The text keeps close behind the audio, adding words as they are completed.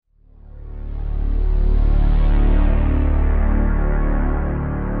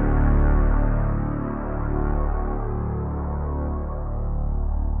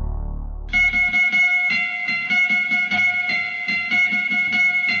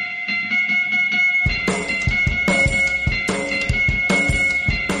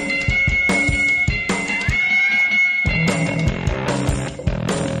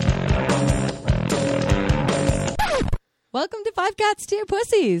Five Cats, Two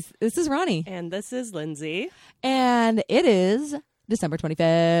Pussies. This is Ronnie. And this is Lindsay. And it is December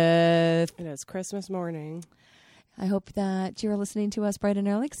 25th. It is Christmas morning. I hope that you're listening to us bright and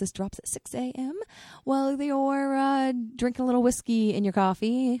early because this drops at 6 a.m. while you're drinking a little whiskey in your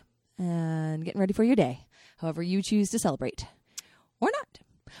coffee and getting ready for your day, however you choose to celebrate. Or not.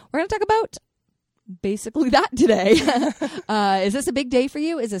 We're going to talk about basically that today. Is this a big day for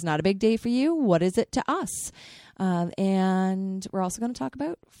you? Is this not a big day for you? What is it to us? And we're also going to talk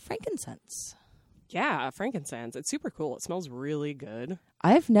about frankincense. Yeah, frankincense. It's super cool. It smells really good.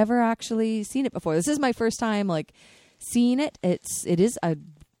 I've never actually seen it before. This is my first time seeing it. It is a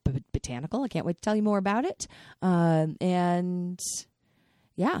botanical. I can't wait to tell you more about it. And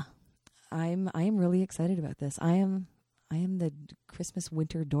yeah, I am really excited about this. I am the Christmas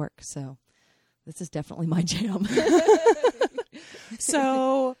winter dork, so this is definitely my jam.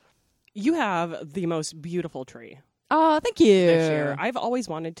 So you have the most beautiful tree. Oh, thank you. This year. I've always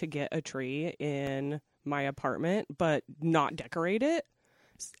wanted to get a tree in my apartment, but not decorate it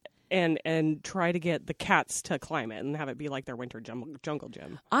and try to get the cats to climb it and have it be like their winter jungle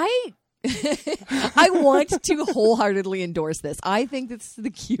gym. I want to wholeheartedly endorse this. I think this is the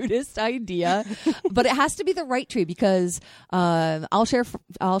cutest idea, but it has to be the right tree because I'll share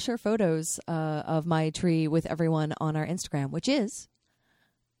photos of my tree with everyone on our Instagram, which is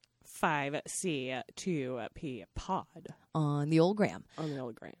 5C2P pod on the old gram. On the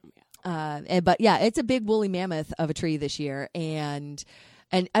old gram, yeah. But yeah, it's a big woolly mammoth of a tree this year, and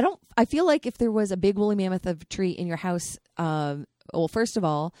I feel like if there was a big woolly mammoth of a tree in your house, well, first of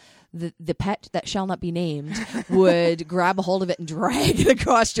all, the pet that shall not be named would grab a hold of it and drag it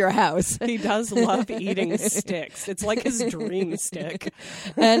across your house. He does love eating sticks. It's like his dream stick.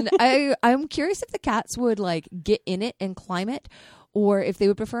 And I'm curious if the cats would get in it and climb it, or if they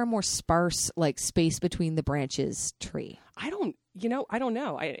would prefer a more sparse space between the branches tree. I don't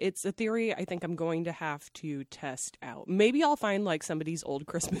know. It's a theory I think I'm going to have to test out. Maybe I'll find somebody's old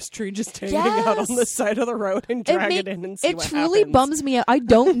Christmas tree just hanging out on the side of the road and drag it in and see what happens. It truly bums me out. I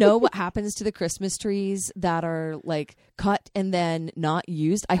don't know what happens to the Christmas trees that are cut and then not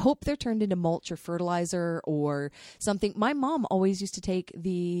used. I hope they're turned into mulch or fertilizer or something. My mom always used to take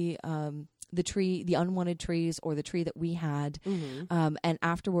the tree, the unwanted trees, or the tree that we had, and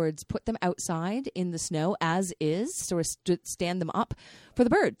afterwards put them outside in the snow as is, sort of stand them up for the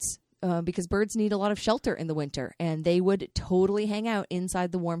birds, because birds need a lot of shelter in the winter, and they would totally hang out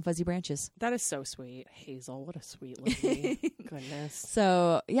inside the warm, fuzzy branches. That is so sweet. Hazel, what a sweet lady. Goodness.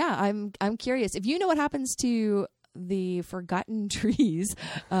 So, yeah, I'm curious. If you know what happens to the forgotten trees,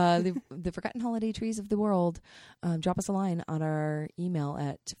 the forgotten holiday trees of the world, drop us a line on our email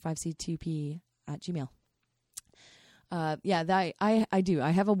at 5c2p@gmail. I do. I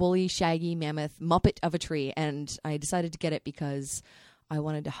have a woolly, shaggy, mammoth muppet of a tree, and I decided to get it because I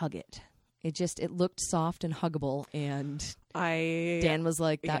wanted to hug it. It looked soft and huggable, and Dan was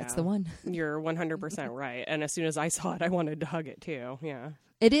like, that's the one. You're 100% right. And as soon as I saw it, I wanted to hug it too. Yeah.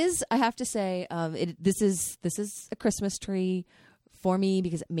 It is, I have to say, this is a Christmas tree for me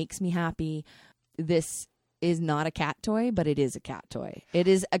because it makes me happy. This is not a cat toy, but it is a cat toy. It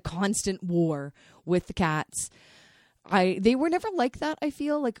is a constant war with the cats. They were never like that, I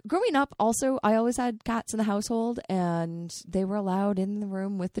feel. Growing up, also, I always had cats in the household, and they were allowed in the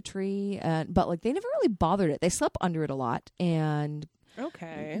room with the tree, but they never really bothered it. They slept under it a lot, and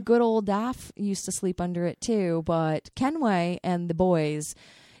okay. Good old Daff used to sleep under it too, but Kenway and the boys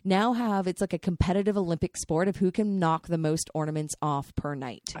now have, it's like a competitive Olympic sport of who can knock the most ornaments off per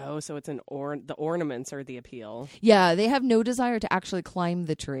night. Oh, so it's the ornaments are the appeal. Yeah, they have no desire to actually climb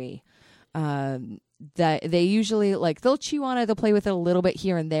the tree. That they usually they'll chew on it, they'll play with it a little bit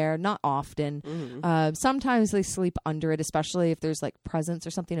here and there, not often. Mm-hmm. Sometimes they sleep under it, especially if there's presents or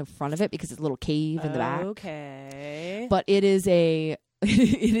something in front of it because it's a little cave in the back. Okay. But it is a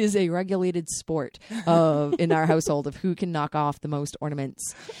regulated sport in our household of who can knock off the most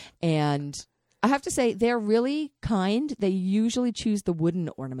ornaments. And I have to say, they're really kind. They usually choose the wooden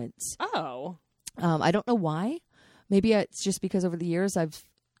ornaments. Oh. I don't know why. Maybe it's just because over the years I've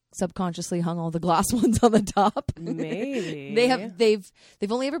subconsciously hung all the glass ones on the top. Maybe. They've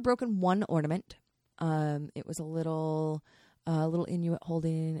only ever broken one ornament. It was a little Inuit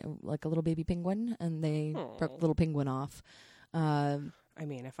holding a little baby penguin, and they broke the little penguin off. I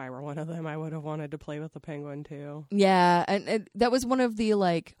mean, if I were one of them, I would have wanted to play with the penguin too. Yeah, and that was one of the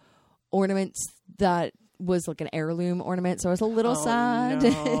ornaments that was an heirloom ornament, so I was a little sad.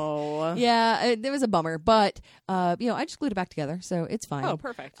 No. Yeah, it was a bummer, but I just glued it back together, so it's fine. Oh,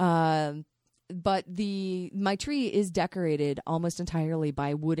 perfect. But my tree is decorated almost entirely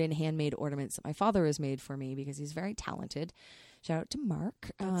by wooden handmade ornaments that my father has made for me because he's very talented. Shout out to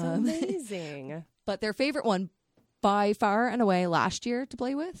Mark. That's amazing. But their favorite one by far and away last year to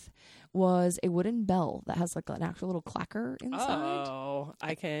play with was a wooden bell that has like an actual little clacker inside. Oh,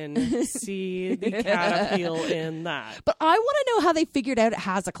 I can see the cat appeal in that. But I want to know how they figured out it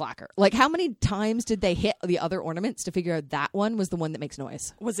has a clacker. Like, how many times did they hit the other ornaments to figure out that one was the one that makes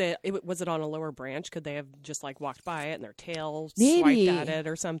noise? Was it on a lower branch? Could they have just like walked by it and their tail Maybe. swiped at it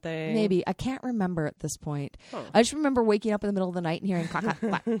or something? Maybe. I can't remember at this point. Huh. I just remember waking up in the middle of the night and hearing clack, clack,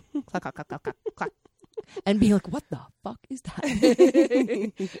 clack, clack, clack, clack, clack, clack, clack. And being like, what the fuck is that?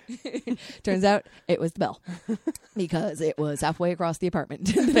 Turns out it was the bell because it was halfway across the apartment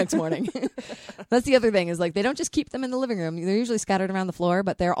the next morning. That's the other thing is like they don't just keep them in the living room. They're usually scattered around the floor,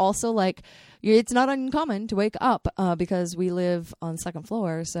 but they're also like, it's not uncommon to wake up because we live on the second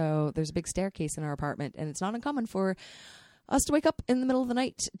floor. So there's a big staircase in our apartment and it's not uncommon for us to wake up in the middle of the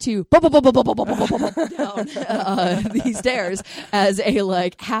night to down these stairs as a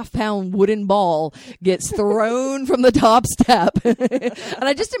like half-pound wooden ball gets thrown from the top step. And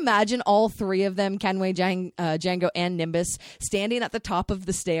I just imagine all three of them, Kenway, Django, and Nimbus, standing at the top of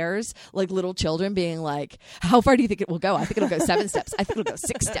the stairs like little children being like, how far do you think it will go? I think it'll go 7 steps. I think it'll go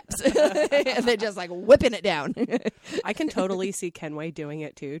 6 steps. And they're just like whipping it down. I can totally see Kenway doing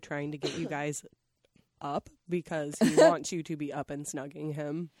it too, trying to get you guys up because he wants you to be up and snugging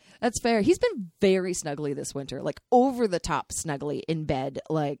him. That's fair. He's been very snuggly this winter, like over the top snuggly in bed.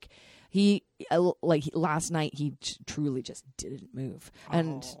 Like last night he truly just didn't move.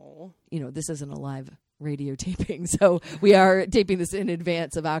 And this isn't a live radio taping, so we are taping this in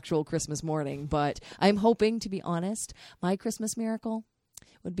advance of actual Christmas morning. But I'm hoping, to be honest, my Christmas miracle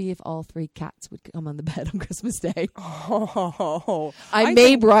would be if all 3 cats would come on the bed on Christmas Day. I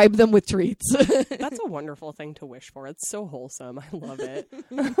may bribe them with treats. That's a wonderful thing to wish for. It's so wholesome. I love it.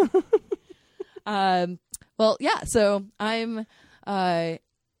 Well, yeah. So I'm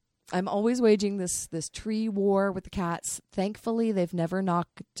always waging this tree war with the cats. Thankfully, they've never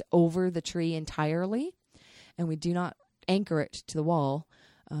knocked over the tree entirely, and we do not anchor it to the wall.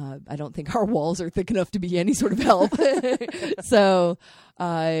 I don't think our walls are thick enough to be any sort of help. So,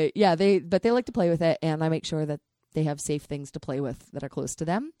 they like to play with it, and I make sure that they have safe things to play with that are close to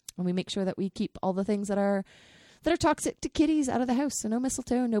them, and we make sure that we keep all the things that are toxic to kitties out of the house. So no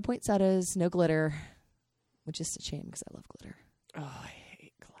mistletoe, no poinsettias, no glitter, which is a shame because I love glitter. Oh, I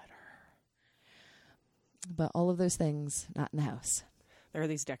hate glitter. But all of those things not in the house. There are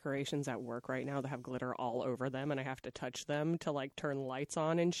these decorations at work right now that have glitter all over them, and I have to touch them to like turn lights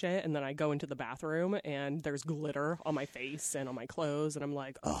on and shit. And then I go into the bathroom and there's glitter on my face and on my clothes, and I'm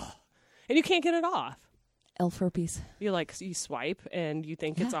like, oh, and you can't get it off. Elf herpes. You swipe and you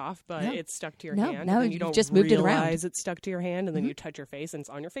think it's off, but it's stuck to your hand. No, and you don't just moved it around. Realize it's stuck to your hand, and then you touch your face and it's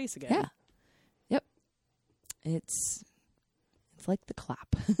on your face again. Yeah. Yep. It's like the clap.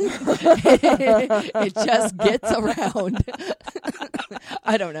 It just gets around.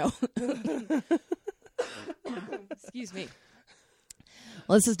 I don't know. Excuse me.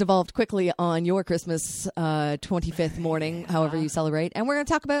 Well, this has devolved quickly on your Christmas 25th morning, however you celebrate. And we're going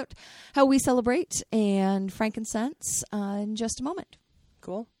to talk about how we celebrate and frankincense in just a moment.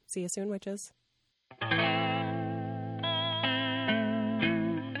 Cool. See you soon, witches.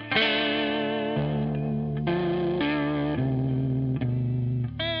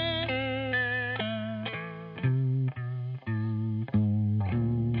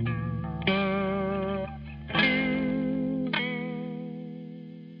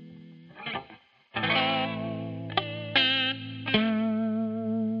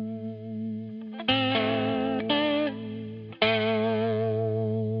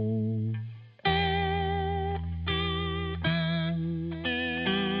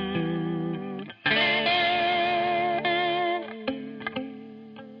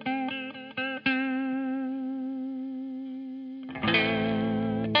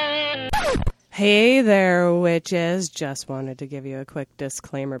 Hey there, witches. Just wanted to give you a quick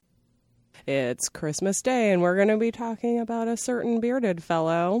disclaimer. It's Christmas Day, and we're going to be talking about a certain bearded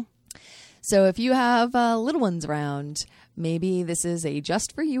fellow. So if you have little ones around, maybe this is a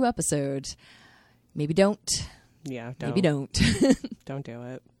just for you episode. Maybe don't. Yeah, don't. Maybe don't. Don't do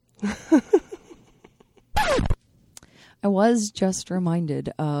it. I was just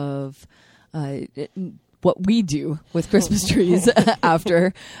reminded of what we do with Christmas trees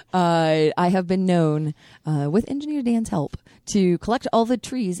after I have been known, with Engineer Dan's help, to collect all the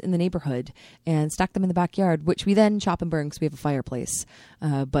trees in the neighborhood and stack them in the backyard, which we then chop and burn because we have a fireplace.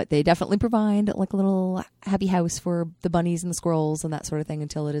 But they definitely provide like a little happy house for the bunnies and the squirrels and that sort of thing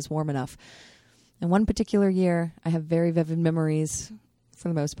until it is warm enough. And one particular year, I have very vivid memories for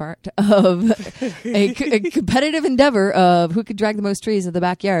the most part, of a competitive endeavor of who could drag the most trees in the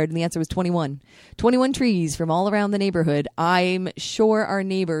backyard. And the answer was 21. 21 trees from all around the neighborhood. I'm sure our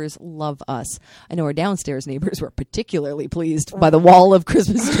neighbors love us. I know our downstairs neighbors were particularly pleased by the wall of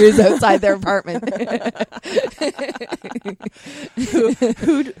Christmas trees outside their apartment.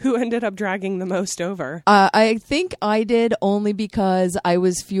 Who ended up dragging the most over? I think I did, only because I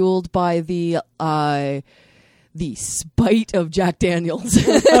was fueled by the spite of Jack Daniels.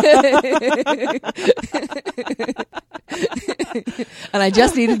 And I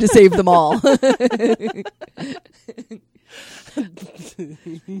just needed to save them all.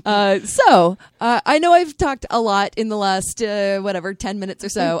 I know I've talked a lot in the last 10 minutes or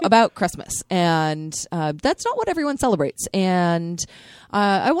so about Christmas, and that's not what everyone celebrates. And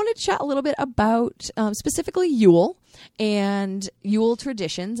I want to chat a little bit about specifically Yule and Yule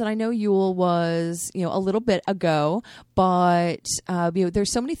traditions. And I know Yule was a little bit ago, but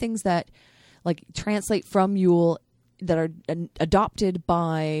there's so many things that translate from Yule that are adopted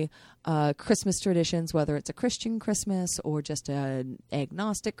by Christmas traditions, whether it's a Christian Christmas or just an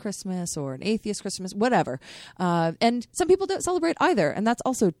agnostic Christmas or an atheist Christmas, whatever. And some people don't celebrate either, and that's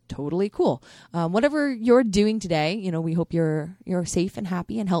also totally cool. Whatever you're doing today, we hope you're safe and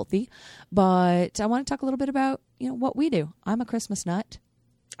happy and healthy. But I want to talk a little bit about what we do. I'm a Christmas nut.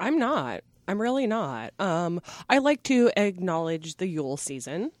 I'm not. I'm really not. I like to acknowledge the Yule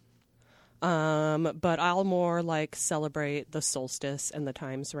season. But I'll more celebrate the solstice and the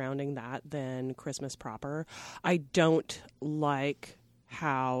time surrounding that than Christmas proper. I don't like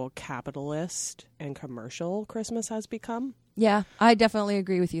how capitalist and commercial Christmas has become. Yeah, I definitely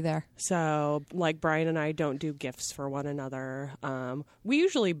agree with you there. So, Brian and I don't do gifts for one another. We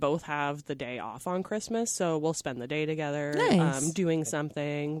usually both have the day off on Christmas, so we'll spend the day together doing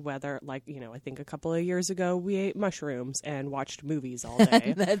something, whether, I think a couple of years ago, we ate mushrooms and watched movies all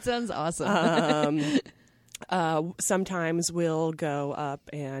day. That sounds awesome. Sometimes we'll go up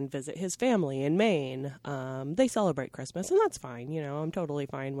and visit his family in Maine. They celebrate Christmas, and that's fine. I'm totally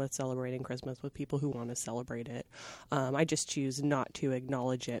fine with celebrating Christmas with people who want to celebrate it. I just choose not to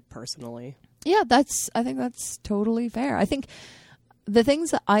acknowledge it personally. Yeah, I think that's totally fair. I think the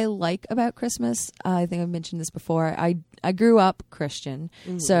things that I like about Christmas, I think I've mentioned this before. I grew up Christian,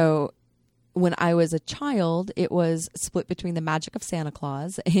 so when I was a child, it was split between the magic of Santa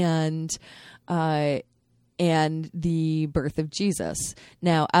Claus and the birth of Jesus.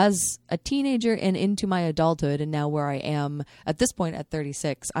 Now, as a teenager and into my adulthood, and now where I am at this point at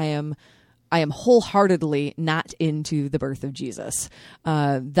 36, I am wholeheartedly not into the birth of Jesus.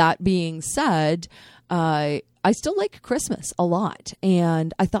 That being said, I still like Christmas a lot,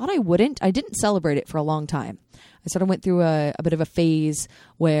 and I thought I wouldn't. I didn't celebrate it for a long time. I sort of went through a bit of a phase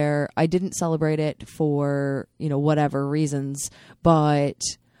where I didn't celebrate it for, whatever reasons, but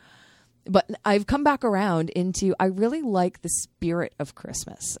I've come back around into, I really like the spirit of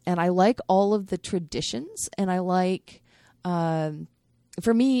Christmas, and I like all of the traditions, and I like,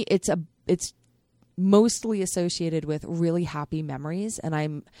 for me, it's mostly associated with really happy memories, and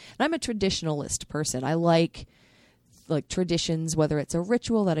I'm a traditionalist person. I like traditions, whether it's a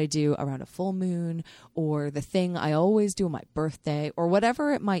ritual that I do around a full moon or the thing I always do on my birthday or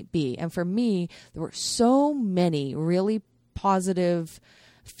whatever it might be. And for me, there were so many really positive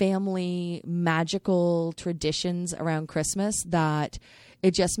family magical traditions around Christmas that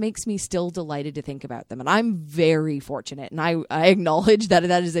it just makes me still delighted to think about them. And I'm very fortunate, and I acknowledge that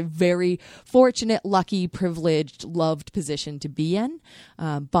is a very fortunate, lucky, privileged, loved position to be in.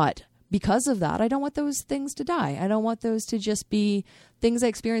 But because of that, I don't want those things to die. I don't want those to just be things I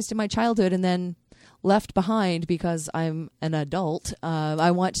experienced in my childhood and then left behind because I'm an adult.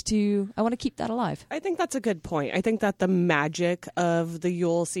 I want to keep that alive. I think that's a good point. I think that the magic of the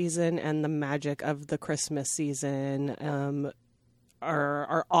Yule season and the magic of the Christmas season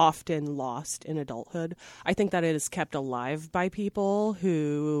are often lost in adulthood. I think that it is kept alive by people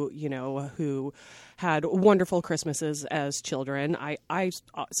who had wonderful Christmases as children. I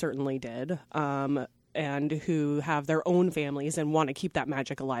certainly did. And who have their own families and want to keep that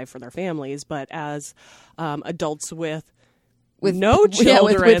magic alive for their families. But as adults with no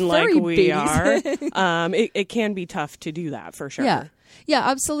children with we babies. Are, it can be tough to do that for sure. Yeah,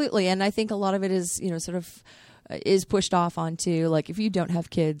 absolutely. And I think a lot of it is, sort of is pushed off onto if you don't have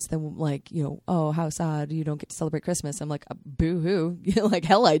kids, then oh, how sad you don't get to celebrate Christmas. I'm like, boo hoo.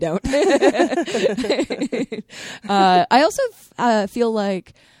 Hell I don't. I also feel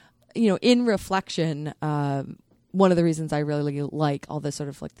like, in reflection, one of the reasons I really like all this sort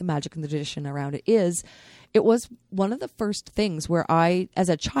of the magic and the tradition around it is it was one of the first things where I, as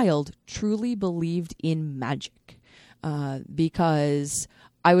a child, truly believed in magic. because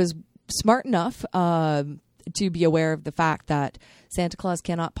I was smart enough to be aware of the fact that Santa Claus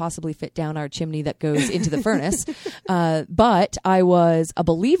cannot possibly fit down our chimney that goes into the furnace. But I was a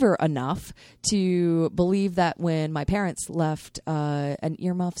believer enough to believe that when my parents left an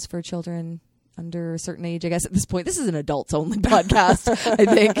earmuffs for children under a certain age, I guess at this point, this is an adults only podcast, I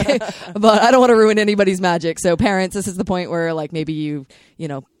think, but I don't want to ruin anybody's magic. So parents, this is the point where like maybe you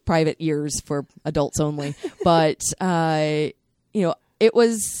know, private ears for adults only, but, you know, it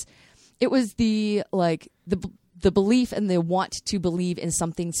was the, like the belief and the want to believe in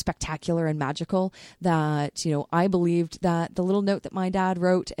something spectacular and magical that, you know, I believed that the little note that my dad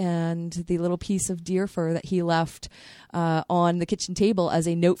wrote and the little piece of deer fur that he left on the kitchen table as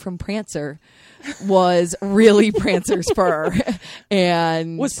a note from Prancer was really Prancer's fur.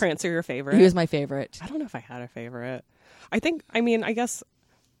 And was Prancer your favorite? He was my favorite. I don't know if I had a favorite. I guess,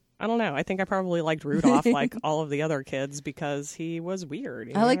 I don't know. I think I probably liked Rudolph like all of the other kids because he was weird.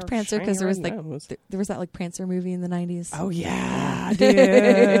 You know? I liked Prancer because there was like nose. there was that like Prancer movie in the 90s. Oh yeah,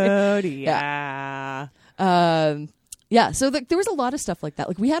 dude. Yeah. Yeah. So there was a lot of stuff like that.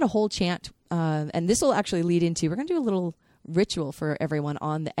 Like we had a whole chant, and this will actually lead into, we're going to do a little ritual for everyone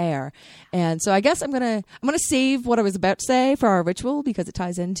on the air. And so I guess I'm gonna save what I was about to say for our ritual because it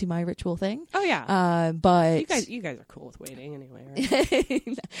ties into my ritual thing. Oh yeah. But you guys are cool with waiting anyway,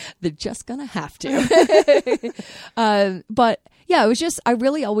 right? They're just gonna have to. But yeah, it was just, I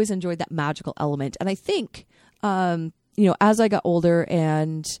really always enjoyed that magical element. And I think, you know, as I got older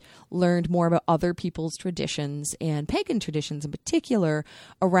and learned more about other people's traditions and pagan traditions in particular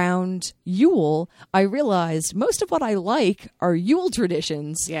around Yule, I realized most of what I like are Yule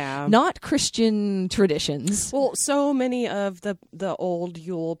traditions, not Christian traditions. Well, so many of the old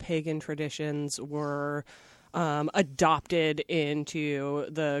Yule pagan traditions were adopted into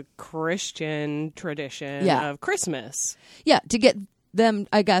the Christian tradition of Christmas. Yeah, to get them,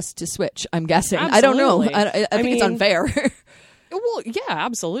 I guess, to switch, I'm guessing. Absolutely. I don't know. I think it's unfair. Well, yeah,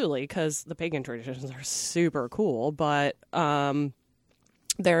 absolutely, because the pagan traditions are super cool, but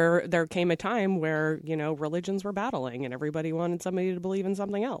there came a time where, you know, religions were battling and everybody wanted somebody to believe in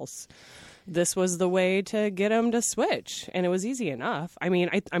something else. This was the way to get them to switch, and it was easy enough. I mean,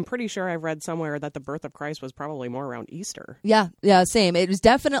 I'm pretty sure I've read somewhere that the birth of Christ was probably more around Easter. Yeah, same. It was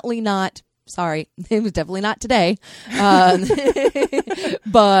definitely not... Sorry, it was definitely not today. But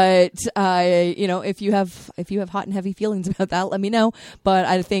you know, if you have hot and heavy feelings about that, let me know. But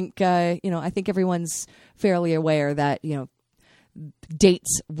I think I think everyone's fairly aware that, you know,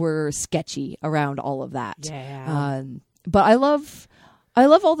 dates were sketchy around all of that. Yeah. But I love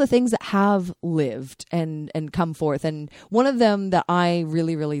all the things that have lived and come forth. And one of them that I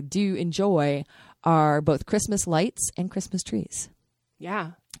really, really do enjoy are both Christmas lights and Christmas trees.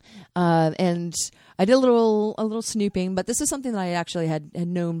 Yeah. And I did a little snooping, but this is something that I actually had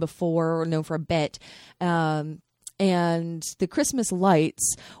known before, or known for a bit. And the Christmas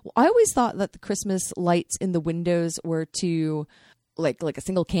lights, I always thought that the Christmas lights in the windows were to like a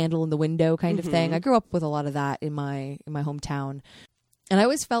single candle in the window kind of thing. I grew up with a lot of that in my hometown. And I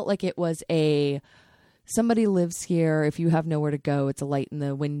always felt like it was somebody lives here. If you have nowhere to go, it's a light in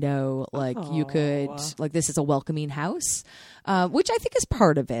the window. Like you could, like, this is a welcoming house, which I think is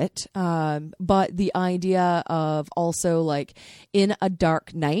part of it. But the idea of also, like, in a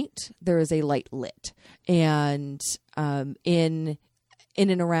dark night, there is a light lit. And in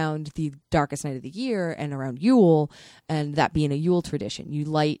and around the darkest night of the year and around Yule, and that being a Yule tradition, you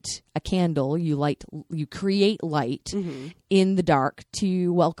light a candle, you create light in the dark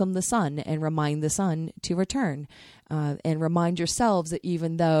to welcome the sun and remind the sun to return, and remind yourselves that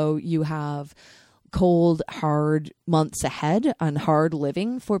even though you have cold, hard months ahead and hard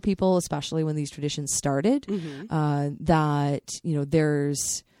living for people, especially when these traditions started, that, you know, there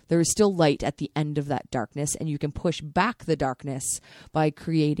is still light at the end of that darkness, and you can push back the darkness by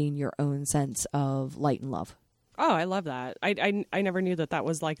creating your own sense of light and love. Oh, I love that. I never knew that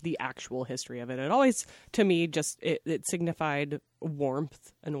was like the actual history of it. It always, to me, just it signified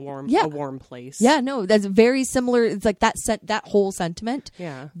warmth and a warm place. Yeah, no, that's very similar. It's like that whole sentiment.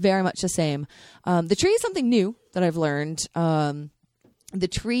 Yeah, very much the same. The tree is something new that I've learned. The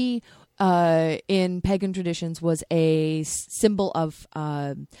tree, in pagan traditions, was a symbol of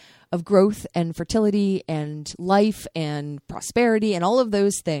growth and fertility and life and prosperity and all of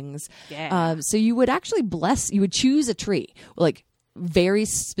those things. Yeah. So you would actually you would choose a tree, like, very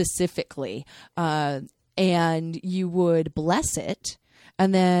specifically, and you would bless it,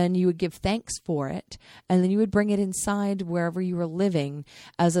 and then you would give thanks for it, and then you would bring it inside wherever you were living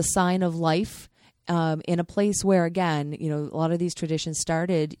as a sign of life, in a place where, again, you know, a lot of these traditions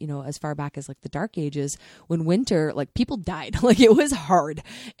started, you know, as far back as like the Dark Ages, when winter, like people died, like it was hard,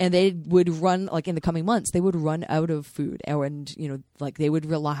 and they would run, like in the coming months, they would run out of food, and you know, like they would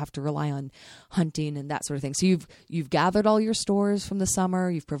have to rely on hunting and that sort of thing. So you've gathered all your stores from the summer,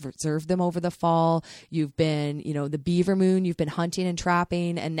 you've preserved them over the fall, you've been, you know, the beaver moon, you've been hunting and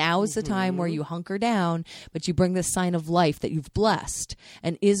trapping, and now is the time where you hunker down, but you bring this sign of life that you've blessed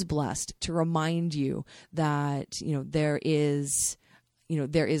and is blessed to remind you that, you know, there is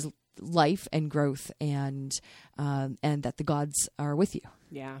life and growth, and that the gods are with you.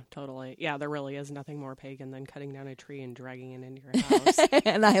 Yeah, totally. Yeah, there really is nothing more pagan than cutting down a tree and dragging it into your house.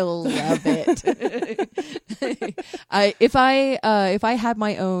 And I love it. If I had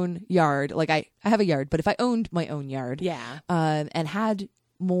my own yard, like I have a yard, but if I owned my own yard, and had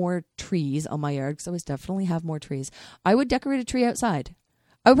more trees on my yard, because I always definitely have more trees, I would decorate a tree outside.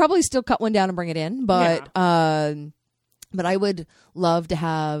 I would probably still cut one down and bring it in, but I would love to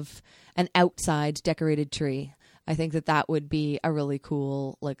have an outside decorated tree. I think that would be a really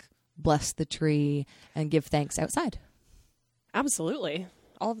cool, like, bless the tree and give thanks outside. Absolutely.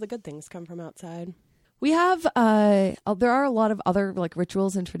 All of the good things come from outside. We have, there are a lot of other like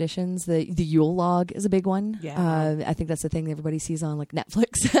rituals and traditions. The Yule log is a big one. Yeah. I think that's the thing that everybody sees on like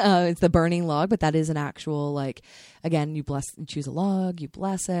Netflix. It's the burning log, but that is an actual, like, again, you choose a log, you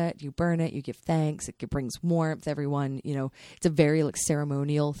bless it, you burn it, you give thanks. It brings warmth. Everyone, you know, it's a very like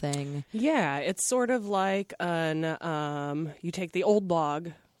ceremonial thing. Yeah. It's sort of like you take the old log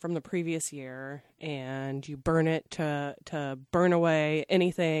from the previous year and you burn it to burn away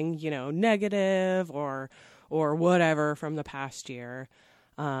anything, you know, negative or whatever from the past year.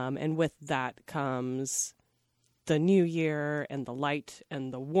 And with that comes the new year and the light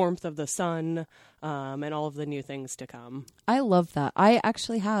and the warmth of the sun, and all of the new things to come. I love that. I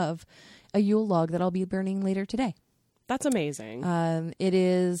actually have a Yule log that I'll be burning later today. That's amazing.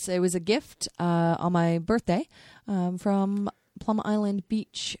 It was a gift on my birthday from Plum Island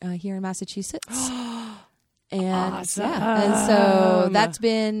Beach here in Massachusetts. And awesome. Yeah, and so that's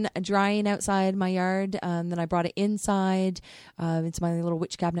been drying outside my yard. Then I brought it inside. It's my little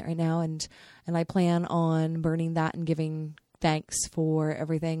witch cabinet right now, and I plan on burning that and giving thanks for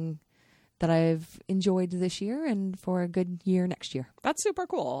everything that I've enjoyed this year and for a good year next year. That's super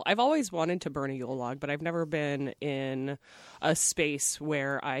cool. I've always wanted to burn a Yule log, but I've never been in a space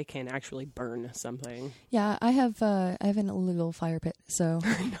where I can actually burn something. Yeah, I have a little fire pit, so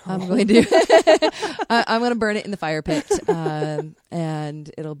I'm going to I'm going to burn it in the fire pit,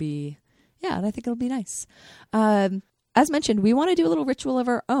 and it'll be, yeah, and I think it'll be nice. As mentioned, we want to do a little ritual of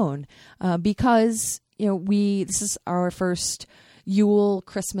our own, because, you know, this is our first Yule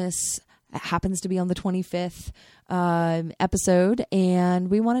Christmas. It happens to be on the 25th episode, and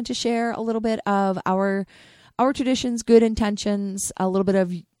we wanted to share a little bit of our traditions, good intentions, a little bit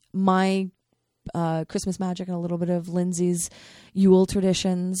of my Christmas magic, and a little bit of Lindsay's Yule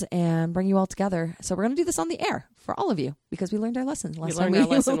traditions, and bring you all together. So we're going to do this on the air for all of you, because we learned our lesson last time.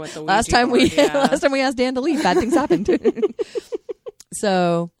 Last time we asked Dan to leave, bad things happened.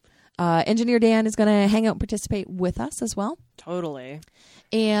 So Engineer Dan is going to hang out and participate with us as well. Totally.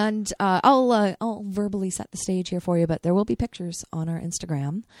 And I'll verbally set the stage here for you, but there will be pictures on our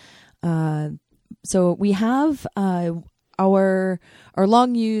Instagram. So we have our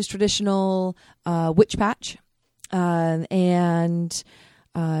long used traditional witch patch, and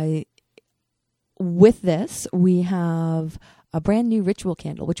with this we have a brand new ritual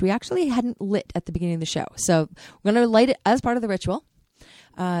candle, which we actually hadn't lit at the beginning of the show. So we're going to light it as part of the ritual.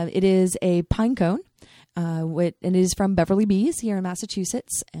 It is a pine cone. And it is from Beverly Bees here in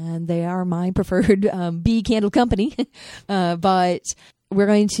Massachusetts, and they are my preferred bee candle company. But we're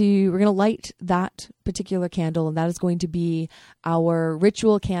going to light that particular candle, and that is going to be our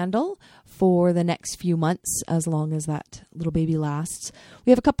ritual candle for the next few months, as long as that little baby lasts.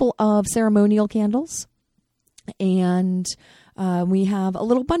 We have a couple of ceremonial candles, and we have a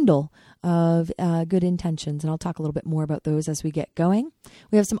little bundle of good intentions, and I'll talk a little bit more about those as we get going.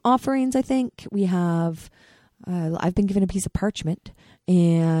 We have some offerings, I think. We have, I've been given a piece of parchment,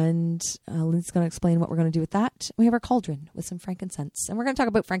 and Lynn's going to explain what we're going to do with that. We have our cauldron with some frankincense, and we're going to talk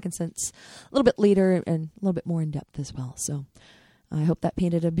about frankincense a little bit later and a little bit more in depth as well. So I hope that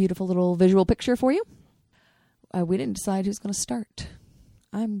painted a beautiful little visual picture for you. We didn't decide who's going to start.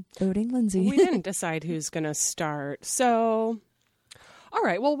 I'm voting Lindsay. We didn't decide who's going to start. So, all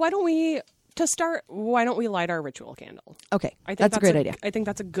right. Well, why don't we light our ritual candle? Okay. That's a great idea. I think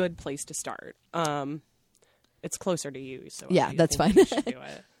that's a good place to start. It's closer to you. So yeah, that's fine. You should do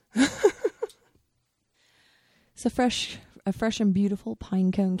it. So fresh a fresh and beautiful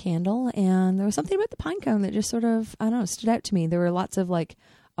pine cone candle, and there was something about the pine cone that just sort of, I don't know, stood out to me. There were lots of like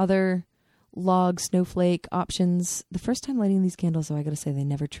other log snowflake options. The first time lighting these candles, though, I gotta say they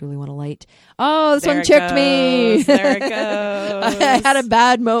never truly want to light. Oh, this one tricked me. There it goes. I had a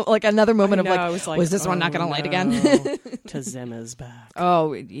bad moment, like another moment of I was like, was this one not gonna light again? Tazim is back.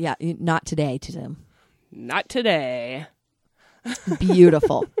 Oh yeah, not today, Tazim. Not today.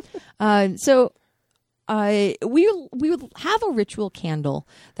 Beautiful. So we would have a ritual candle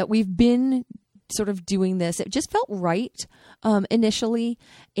that we've been sort of doing this. It just felt right initially,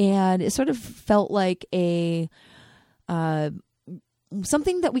 and it sort of felt like a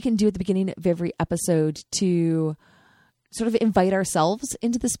something that we can do at the beginning of every episode to sort of invite ourselves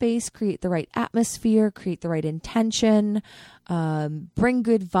into the space, create the right atmosphere, create the right intention, bring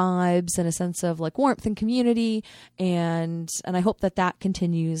good vibes and a sense of like warmth and community. And I hope that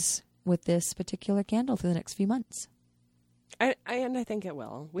continues with this particular candle for the next few months. And I think it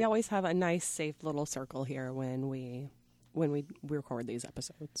will. We always have a nice, safe little circle here when we record these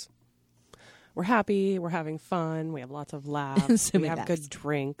episodes. We're happy. We're having fun. We have lots of laughs. We have good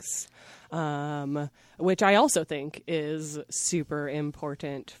drinks, which I also think is super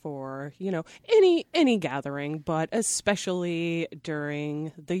important for, any gathering, but especially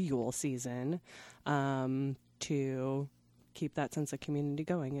during the Yule season, to keep that sense of community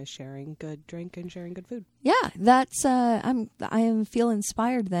going, is sharing good drink and sharing good food. Yeah, that's I feel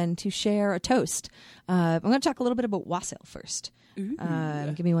inspired then to share a toast. I'm going to talk a little bit about wassail first.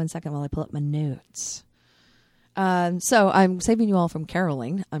 Give me 1 second while I pull up my notes. So I'm saving you all from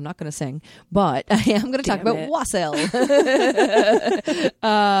caroling. I'm not going to sing, but I am going to talk about wassail.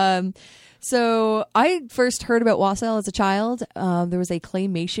 So I first heard about wassail as a child. There was a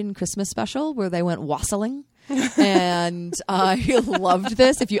claymation Christmas special where they went wassailing. And I loved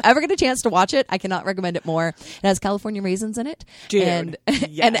this. If you ever get a chance to watch it, I cannot recommend it more. It has California raisins in it. Dude, and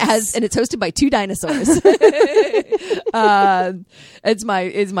yes. and it's hosted by 2 dinosaurs. It's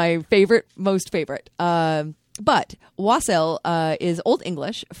my favorite, most favorite. But wassail is Old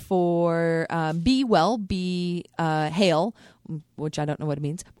English for be well, be hail, which I don't know what it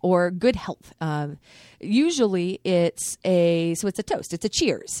means, or good health. Usually it's a toast. It's a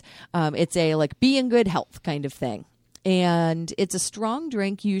cheers. It's a like be in good health kind of thing. And it's a strong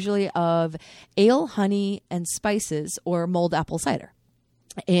drink, usually of ale, honey, and spices, or mulled apple cider.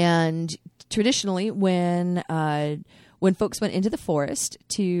 And traditionally, when folks went into the forest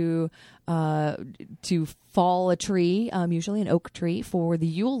to fall a tree, usually an oak tree, for the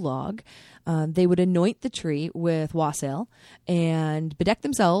Yule log, they would anoint the tree with wassail and bedeck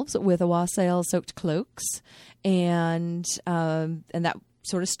themselves with a wassail-soaked cloaks, and that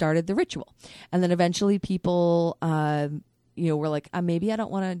sort of started the ritual. And then eventually people, were like, maybe I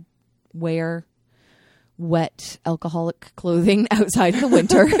don't want to wear wet alcoholic clothing outside in the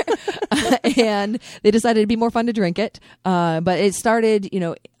winter. And they decided it'd be more fun to drink it. But it started,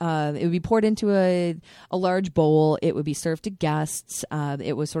 it would be poured into a large bowl. It would be served to guests.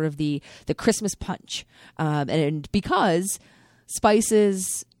 It was sort of the Christmas punch. And because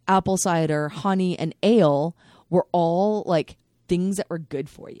spices, apple cider, honey, and ale were all like things that were good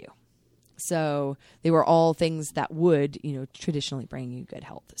for you. So they were all things that would, traditionally bring you good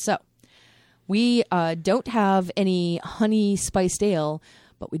health. So we don't have any honey spiced ale,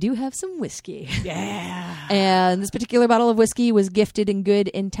 but we do have some whiskey. Yeah. And this particular bottle of whiskey was gifted in good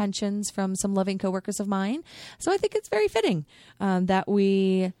intentions from some loving coworkers of mine. So I think it's very fitting that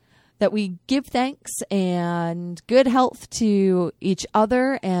we give thanks and good health to each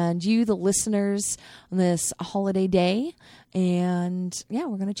other and you, the listeners, on this holiday day. And yeah,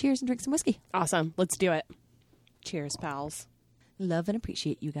 we're going to cheers and drink some whiskey. Awesome. Let's do it. Cheers, pals. Love and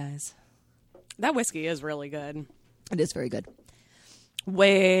appreciate you guys. That whiskey is really good. It is very good.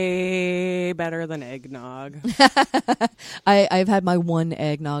 Way better than eggnog. I've had my one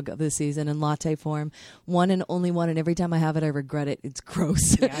eggnog of the season in latte form. One and only one, and every time I have it, I regret it. It's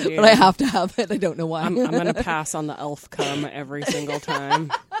gross. Yeah, but I have to have it. I don't know why. I'm going to pass on the elf cum every single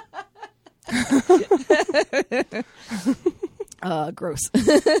time. Gross.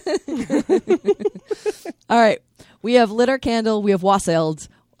 All right. We have lit our candle. We have wassailed.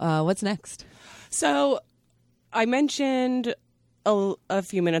 What's next? So I mentioned a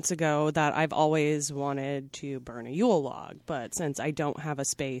few minutes ago that I've always wanted to burn a Yule log, but since I don't have a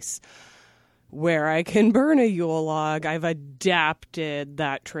space where I can burn a Yule log, I've adapted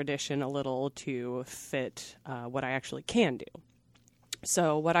that tradition a little to fit what I actually can do.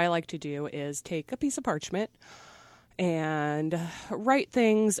 So what I like to do is take a piece of parchment and write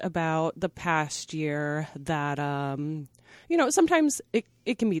things about the past year that sometimes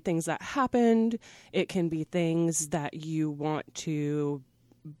it can be things that happened. It can be things that you want to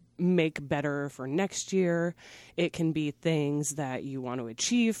make better for next year. It can be things that you want to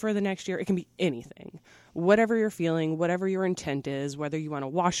achieve for the next year. It can be anything. Whatever you're feeling, whatever your intent is, whether you want to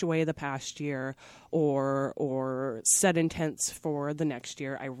wash away the past year or set intents for the next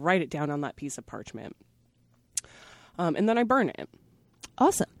year, I write it down on that piece of parchment. And then I burn it.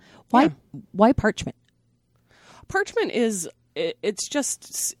 Awesome. Why parchment? Parchment it's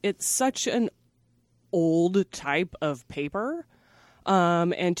such an old type of paper.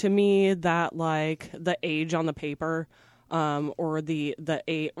 And to me, that like the age on the paper, or the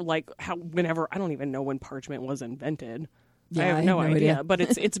like how whenever, I don't even know when parchment was invented. Yeah, I have no idea. But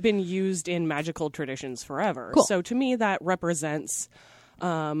it's been used in magical traditions forever. Cool. So to me, that represents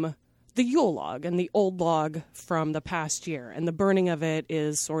the Yule log and the old log from the past year. And the burning of it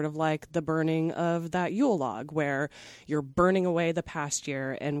is sort of like the burning of that Yule log, where you're burning away the past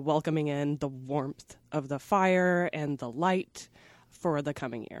year and welcoming in the warmth of the fire and the light for the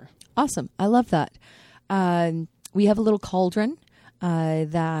coming year. Awesome. I love that. We have a little cauldron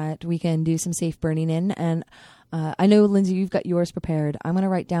that we can do some safe burning in. And I know, Lindsay, you've got yours prepared. I'm going to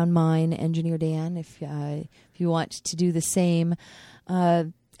write down mine, Engineer Dan, if you want to do the same.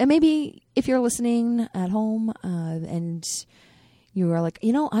 And maybe if you're listening at home and you are like,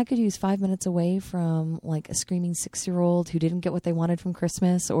 I could use 5 minutes away from like a screaming 6-year-old who didn't get what they wanted from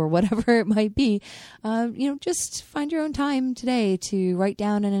Christmas or whatever it might be, just find your own time today to write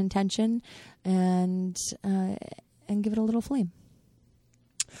down an intention and give it a little flame.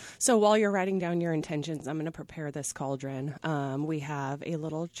 So while you're writing down your intentions, I'm going to prepare this cauldron. We have a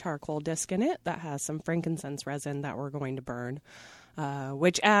little charcoal disc in it that has some frankincense resin that we're going to burn,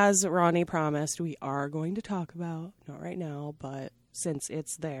 which, as Ronnie promised, we are going to talk about. Not right now, but since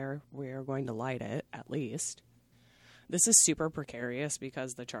it's there, we're going to light it, at least. This is super precarious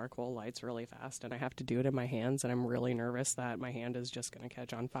because the charcoal lights really fast, and I have to do it in my hands, and I'm really nervous that my hand is just going to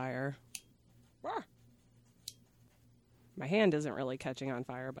catch on fire. Ah! My hand isn't really catching on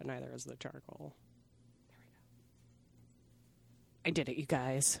fire, but neither is the charcoal. There we go. I did it, you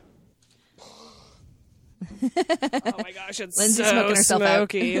guys. Oh my gosh, it's Lindsay's so smoking herself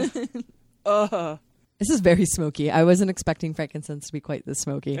smoky. This is very smoky. I wasn't expecting frankincense to be quite this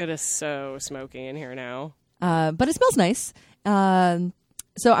smoky. It is so smoky in here now. But it smells nice.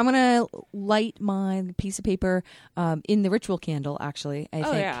 So I'm going to light my piece of paper in the ritual candle, actually, I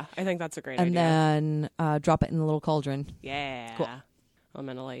think. Yeah. I think that's a great idea. And then drop it in the little cauldron. Yeah. Cool. I'm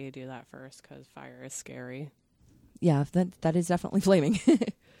going to let you do that first because fire is scary. Yeah, that is definitely flaming.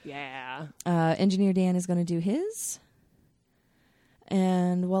 Yeah. Engineer Dan is going to do his.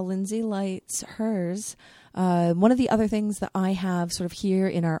 And while Lindsay lights hers, one of the other things that I have sort of here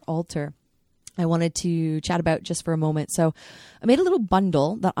in our altar, I wanted to chat about just for a moment. So I made a little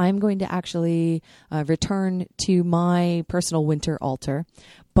bundle that I'm going to actually return to my personal winter altar.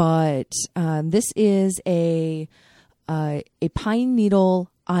 But this is a pine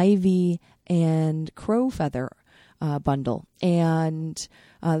needle, ivy, and crow feather bundle. And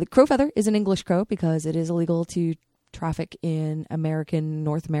the crow feather is an English crow because it is illegal to traffic in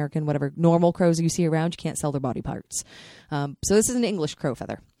North American, whatever normal crows you see around. You can't sell their body parts. So this is an English crow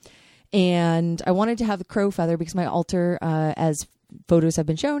feather. And I wanted to have the crow feather because my altar, as photos have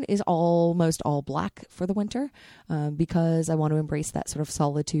been shown, is almost all black for the winter, because I want to embrace that sort of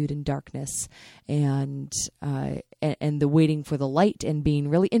solitude and darkness and the waiting for the light and being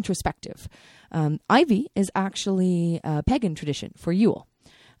really introspective. Ivy is actually a pagan tradition for Yule.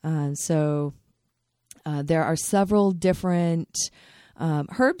 So there are several different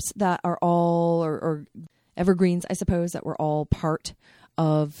herbs that are all, or evergreens, I suppose, that were all part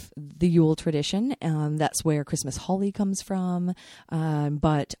of the Yule tradition. That's where Christmas holly comes from.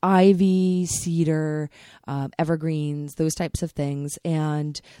 But ivy, cedar, evergreens, those types of things.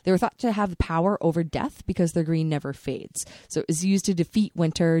 And they were thought to have power over death because their green never fades. So it was used to defeat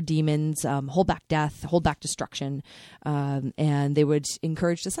winter, demons, hold back death, hold back destruction. And they would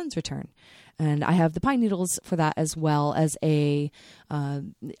encourage the sun's return. And I have the pine needles for that, as well as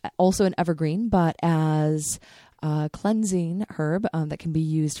also an evergreen, but as cleansing herb that can be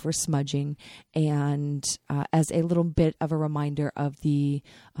used for smudging and as a little bit of a reminder of the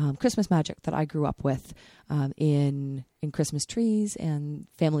Christmas magic that I grew up with in Christmas trees and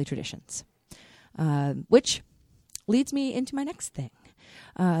family traditions. Which leads me into my next thing.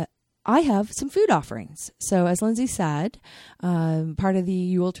 I have some food offerings. So as Lindsay said, part of the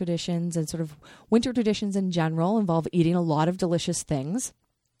Yule traditions and sort of winter traditions in general involve eating a lot of delicious things.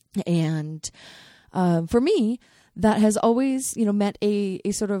 And for me, that has always, meant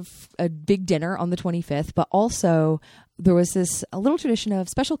a sort of a big dinner on the 25th, but also there was a little tradition of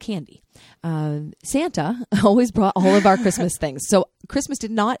special candy. Santa always brought all of our Christmas things. So Christmas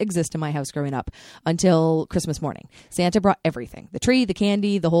did not exist in my house growing up until Christmas morning. Santa brought everything: the tree, the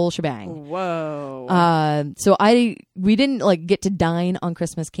candy, the whole shebang. Whoa. So we didn't like get to dine on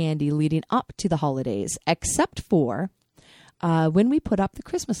Christmas candy leading up to the holidays, except for when we put up the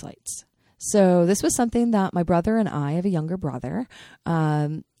Christmas lights. So this was something that my brother and I have a younger brother.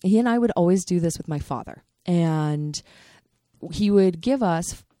 He and I would always do this with my father, and he would give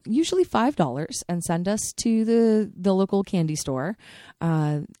us usually $5 and send us to the local candy store.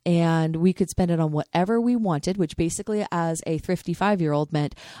 And we could spend it on whatever we wanted, which basically as a thrifty 5-year-old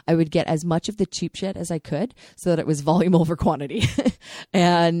meant I would get as much of the cheap shit as I could so that it was volume over quantity.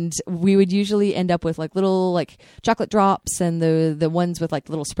 And we would usually end up with like little like chocolate drops and the ones with like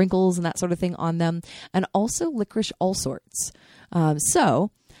little sprinkles and that sort of thing on them. And also licorice all sorts.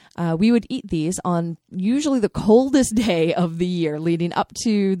 We would eat these on usually the coldest day of the year leading up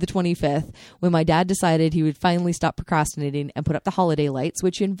to the 25th, when my dad decided he would finally stop procrastinating and put up the holiday lights,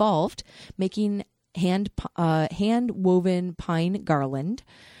 which involved making hand-woven pine garland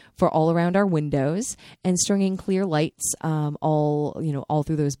for all around our windows and stringing clear lights all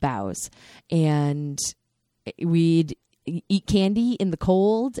through those boughs. And we'd eat candy in the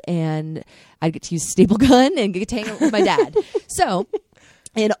cold, and I'd get to use a staple gun and get to hang out with my dad. So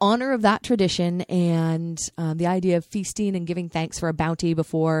in honor of that tradition and the idea of feasting and giving thanks for a bounty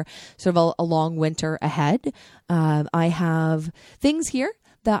before sort of a long winter ahead, I have things here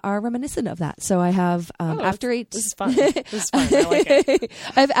that are reminiscent of that. So I have After Eight. This is fun. This is fun. I like it.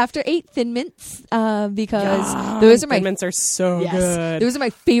 I have After Eight Thin Mints because those are my Thin Mints are so good. Those are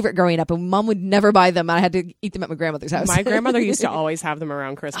my favorite growing up, and Mom would never buy them. I had to eat them at my grandmother's house. My grandmother used to always have them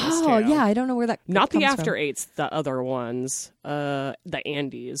around Christmas too. Oh yeah, I don't know where that Not comes the After from. Eights, the other ones, the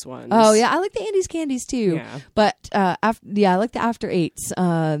Andes ones. Oh yeah, I like the Andes candies too. Yeah. But I like the After Eights.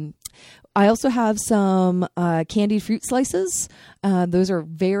 I also have some candied fruit slices. Those are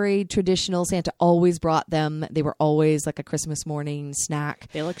very traditional. Santa always brought them. They were always like a Christmas morning snack.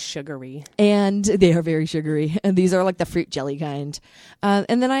 They look sugary. And they are very sugary. And these are like the fruit jelly kind.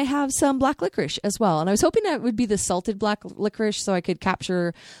 And then I have some black licorice as well. And I was hoping that it would be the salted black licorice so I could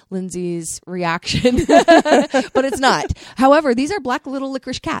capture Lindsay's reaction. But it's not. However, these are black little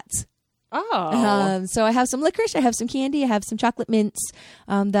licorice cats. Oh. So I have some licorice, I have some candy, I have some chocolate mints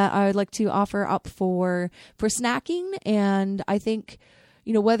that I would like to offer up for snacking. And I think,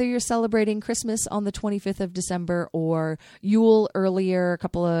 whether you're celebrating Christmas on the 25th of December or Yule earlier a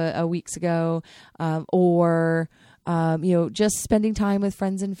couple of weeks ago, or just spending time with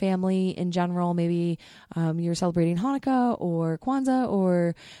friends and family in general. Maybe you're celebrating Hanukkah or Kwanzaa,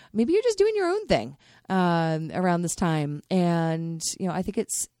 or maybe you're just doing your own thing around this time. And, I think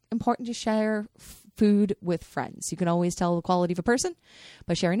it's important to share food with friends. You can always tell the quality of a person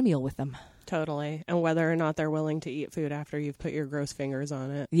by sharing a meal with them. Totally. And whether or not they're willing to eat food after you've put your gross fingers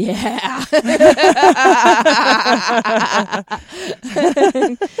on it. Yeah.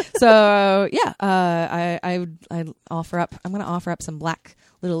 So yeah, I offer up. I'm going to offer up some black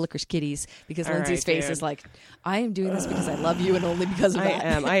little licorice kitties because All Lindsay's right, face dude. is like, I am doing this because I love you and only because of that. I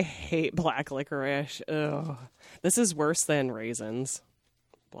am. I hate black licorice. Ugh. This is worse than raisins.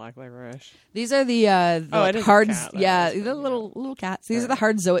 Black licorice. These are the it is a hard, cat, yeah, that the little cats. These are the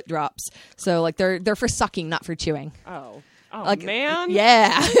hard zoet drops. So like they're for sucking, not for chewing. Oh, Like, man.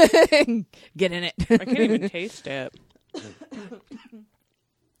 Yeah, get in it. I can't even taste it.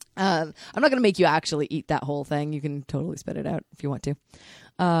 I'm not going to make you actually eat that whole thing. You can totally spit it out if you want to.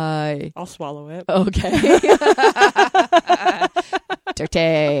 I'll swallow it. Okay.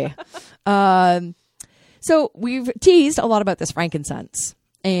 Dirty. So we've teased a lot about this frankincense,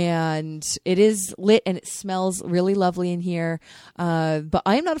 and it is lit and it smells really lovely in here. But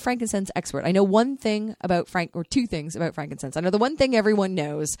I am not a frankincense expert. I know one thing about two things about frankincense. I know the one thing everyone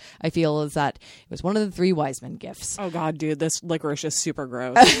knows, I feel, is that it was one of the 3 wise men gifts. Oh God, dude, this licorice is super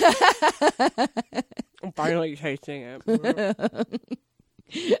gross. I'm finally tasting it.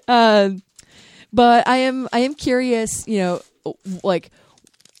 But I am curious, like,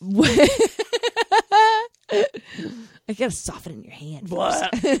 I gotta soften in your hand first.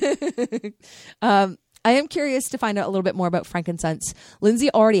 I am curious to find out a little bit more about frankincense. Lindsay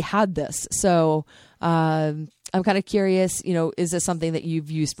already had this, so I'm kind of curious. Is this something that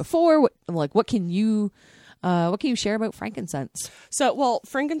you've used before? What can you share about frankincense? So, well,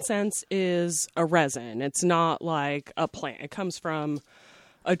 frankincense is a resin. It's not like a plant. It comes from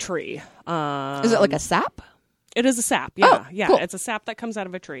a tree. Is it like a sap? It is a sap. Yeah, Oh, yeah. cool. It's a sap that comes out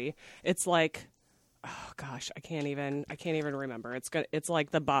of a tree. It's like oh gosh, I can't even remember. It's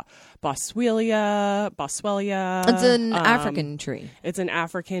like the Boswellia. It's an African tree. It's an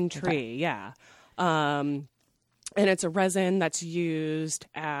African tree, yeah. And it's a resin that's used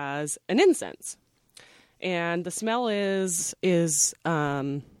as an incense. And the smell is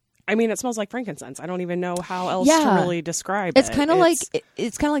I mean, it smells like frankincense. I don't even know how else to really describe it's it. Kind of like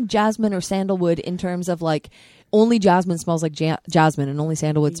it's kind of like jasmine or sandalwood in terms of like only jasmine smells like jasmine and only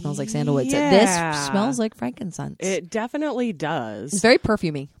sandalwood smells like sandalwood. So this smells like frankincense. It definitely does. It's very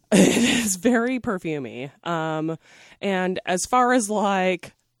perfumey. It is very perfumey. And as far as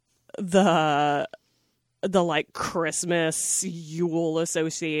like the like Christmas Yule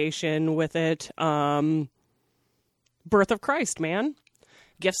association with it, birth of Christ, man.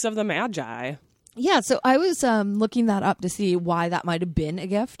 Gifts of the Magi. Yeah, so I was looking that up to see why that might have been a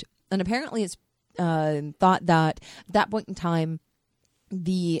gift. And apparently it's thought that at that point in time,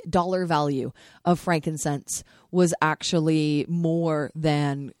 the dollar value of frankincense was actually more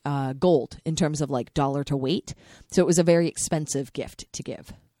than gold in terms of like dollar to weight. So it was a very expensive gift to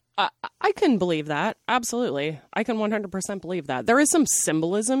give. I can believe that. Absolutely. I can 100% believe that. There is some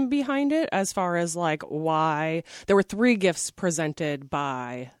symbolism behind it as far as like why there were 3 gifts presented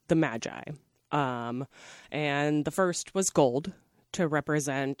by the Magi. And the first was gold to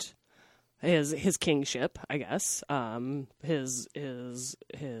represent his kingship, I guess. His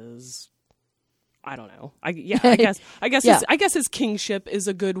I don't know. I guess his kingship is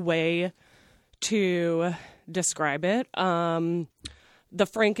a good way to describe it. The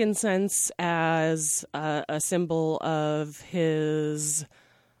frankincense as a symbol of his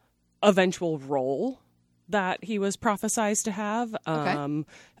eventual role that he was prophesized to have.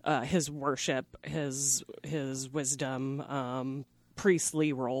 His worship, his wisdom,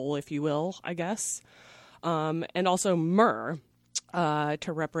 priestly role, if you will, I guess. And also myrrh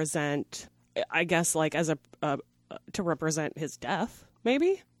to represent, I guess, like as to represent his death,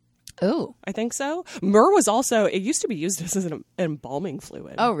 maybe. Oh, I think so. Myrrh was also, it used to be used as an embalming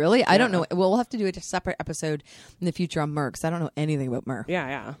fluid. Oh, really? Yeah. I don't know. Well, we'll have to do a separate episode in the future on myrrh because I don't know anything about myrrh.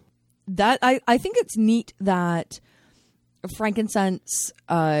 Yeah. That I think it's neat that frankincense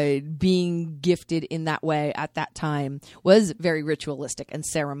being gifted in that way at that time was very ritualistic and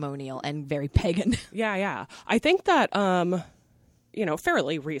ceremonial and very pagan. Yeah. I think that,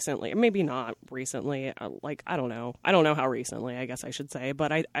 fairly recently, maybe not recently, like, I don't know how recently, I guess I should say,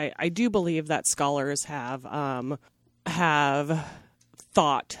 but I do believe that scholars have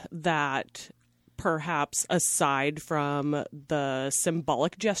thought that perhaps aside from the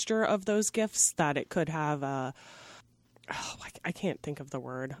symbolic gesture of those gifts, that it could have I can't think of the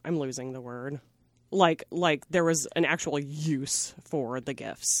word. I'm losing the word. Like there was an actual use for the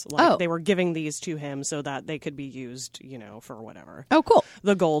gifts. Like they were giving these to him so that they could be used, for whatever. Oh, cool.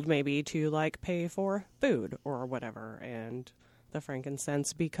 The gold maybe to like pay for food or whatever, and the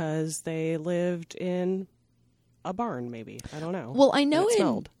frankincense because they lived in a barn, maybe. I don't know. Well, I know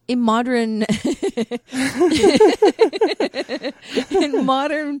in modern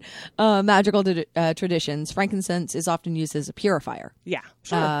magical traditions, frankincense is often used as a purifier. Yeah,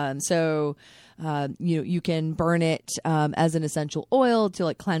 sure. So you can burn it as an essential oil to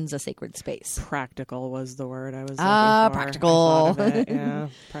like cleanse a sacred space. Practical was the word I was looking for. Practical. I thought of it. Yeah,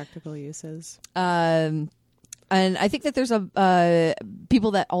 practical uses. And I think that there's a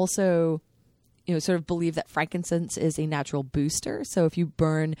people that also sort of believe that frankincense is a natural booster. So if you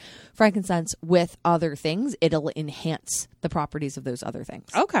burn frankincense with other things, it'll enhance the properties of those other things.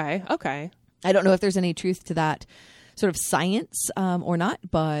 Okay. I don't know if there's any truth to that sort of science or not,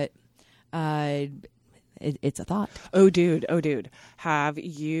 but it's a thought. Oh, dude. Have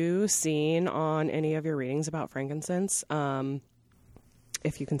you seen on any of your readings about frankincense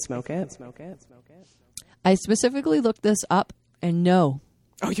if you can smoke it? I specifically looked this up, and no.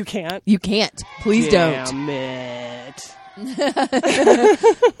 Oh, you can't? You can't. Please don't. Damn it.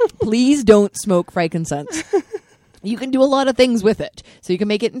 Please don't smoke frankincense. You can do a lot of things with it. So you can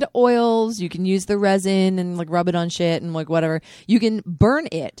make it into oils. You can use the resin and like rub it on shit and like whatever. You can burn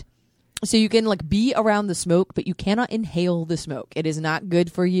it. So you can like be around the smoke, but you cannot inhale the smoke. It is not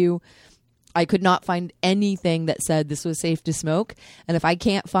good for you. I could not find anything that said this was safe to smoke. And if I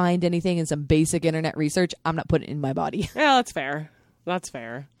can't find anything in some basic internet research, I'm not putting it in my body. Yeah, that's fair.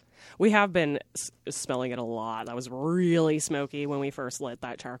 We have been smelling it a lot. That was really smoky when we first lit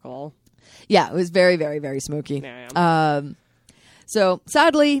that charcoal. Yeah, it was very, very, very smoky. Yeah. So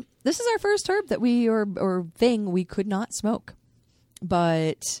sadly, this is our first herb that or thing we could not smoke.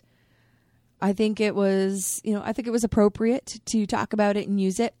 But I think it was, appropriate to talk about it and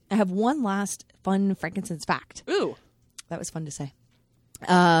use it. I have one last fun frankincense fact. Ooh. That was fun to say.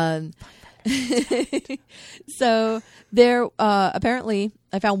 So there, apparently,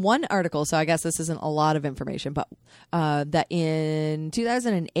 I found one article, so I guess this isn't a lot of information, but that in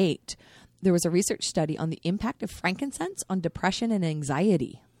 2008, there was a research study on the impact of frankincense on depression and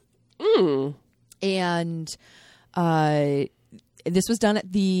anxiety. And this was done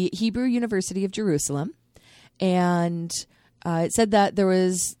at the Hebrew University of Jerusalem. And it said that there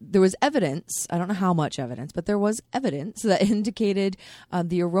was evidence, I don't know how much evidence, but there was evidence that indicated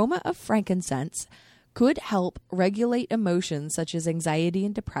the aroma of frankincense could help regulate emotions such as anxiety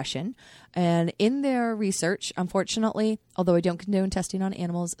and depression. And in their research, unfortunately, although I don't condone testing on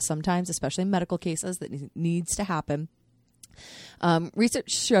animals, sometimes, especially in medical cases, that needs to happen.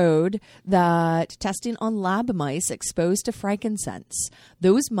 Research showed that testing on lab mice exposed to frankincense,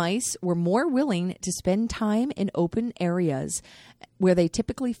 those mice were more willing to spend time in open areas where they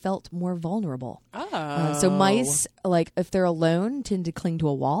typically felt more vulnerable. So mice, like if they're alone, tend to cling to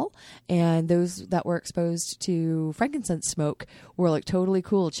a wall, and those that were exposed to frankincense smoke were like totally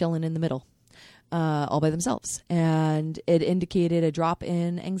cool, chilling in the middle, all by themselves. And it indicated a drop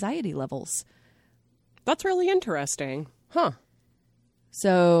in anxiety levels. That's really interesting. Huh.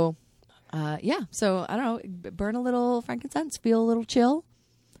 So, so I don't know, burn a little frankincense, feel a little chill,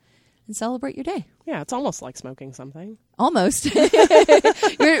 and celebrate your day. Yeah, it's almost like smoking something. Almost.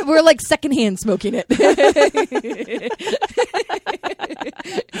 we're like secondhand smoking it.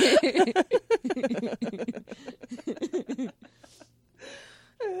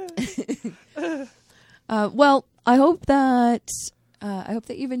 Well, I hope that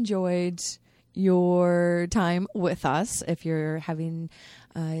you've enjoyed your time with us. If you're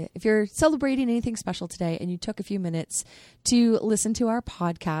celebrating anything special today and you took a few minutes to listen to our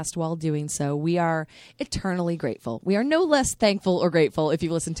podcast while doing so, we are eternally grateful. We are no less thankful or grateful if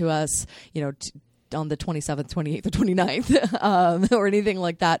you listen to us, on the 27th, 28th, or 29th, or anything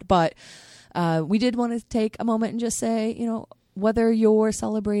like that. But we did want to take a moment and just say, whether you're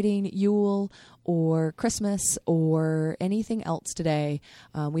celebrating Yule or Christmas or anything else today,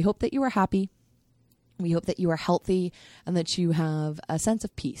 we hope that you are happy. We hope that you are healthy and that you have a sense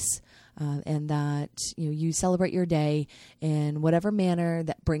of peace, and that you celebrate your day in whatever manner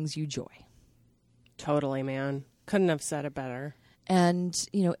that brings you joy. Totally, man. Couldn't have said it better. And,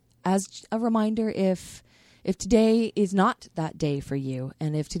 as a reminder, if today is not that day for you,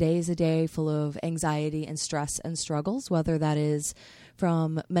 and if today is a day full of anxiety and stress and struggles, whether that is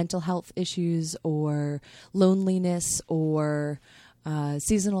from mental health issues or loneliness or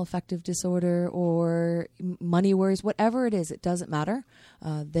seasonal affective disorder or money worries, whatever it is, it doesn't matter.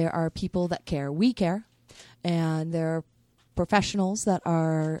 There are people that care. We care. And there are professionals that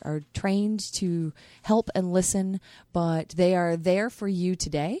are trained to help and listen, but they are there for you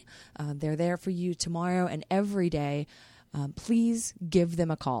today. They're there for you tomorrow and every day. Please give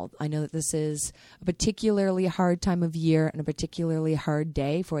them a call. I know that this is a particularly hard time of year and a particularly hard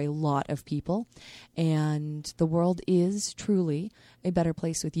day for a lot of people. And the world is truly a better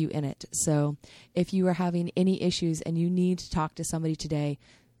place with you in it. So if you are having any issues and you need to talk to somebody today,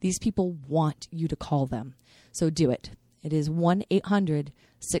 these people want you to call them. So do it. It is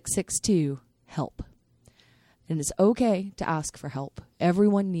 1-800-662-HELP. And it's okay to ask for help.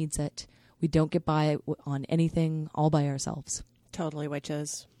 Everyone needs it. We don't get by on anything all by ourselves. Totally,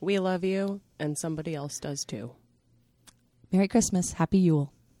 witches. We love you, and somebody else does too. Merry Christmas. Happy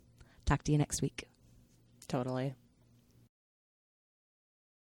Yule. Talk to you next week. Totally.